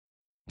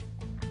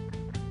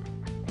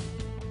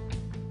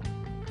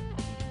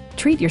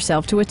treat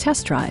yourself to a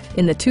test drive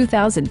in the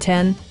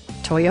 2010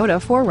 Toyota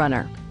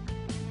 4Runner.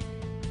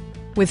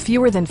 With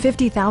fewer than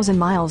 50,000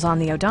 miles on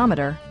the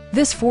odometer,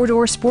 this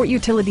four-door sport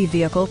utility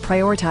vehicle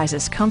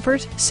prioritizes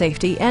comfort,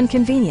 safety, and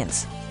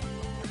convenience.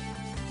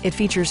 It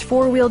features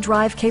four-wheel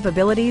drive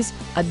capabilities,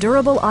 a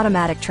durable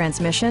automatic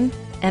transmission,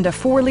 and a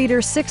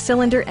 4-liter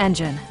six-cylinder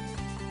engine.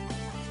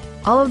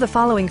 All of the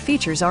following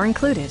features are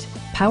included: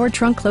 power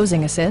trunk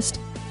closing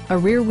assist, a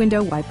rear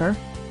window wiper,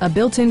 a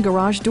built-in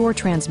garage door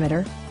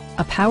transmitter,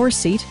 a power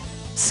seat,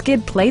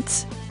 skid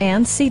plates,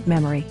 and seat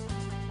memory.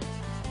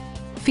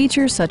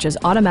 Features such as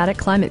automatic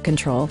climate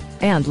control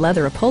and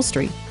leather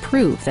upholstery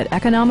prove that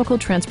economical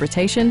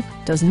transportation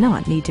does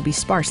not need to be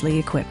sparsely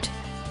equipped.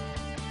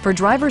 For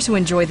drivers who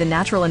enjoy the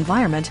natural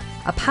environment,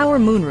 a power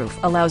moonroof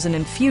allows an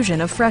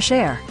infusion of fresh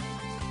air.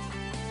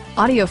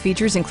 Audio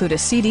features include a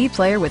CD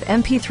player with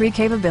MP3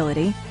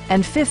 capability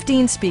and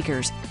 15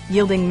 speakers,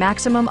 yielding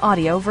maximum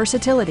audio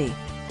versatility.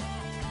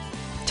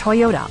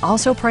 Toyota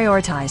also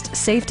prioritized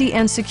safety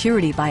and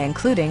security by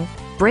including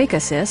brake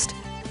assist,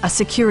 a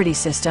security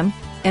system,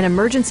 an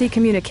emergency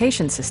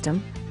communication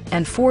system,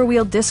 and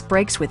four-wheel disc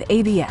brakes with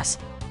ABS.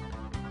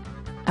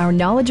 Our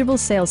knowledgeable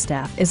sales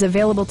staff is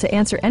available to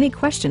answer any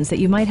questions that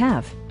you might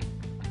have.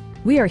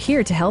 We are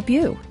here to help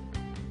you.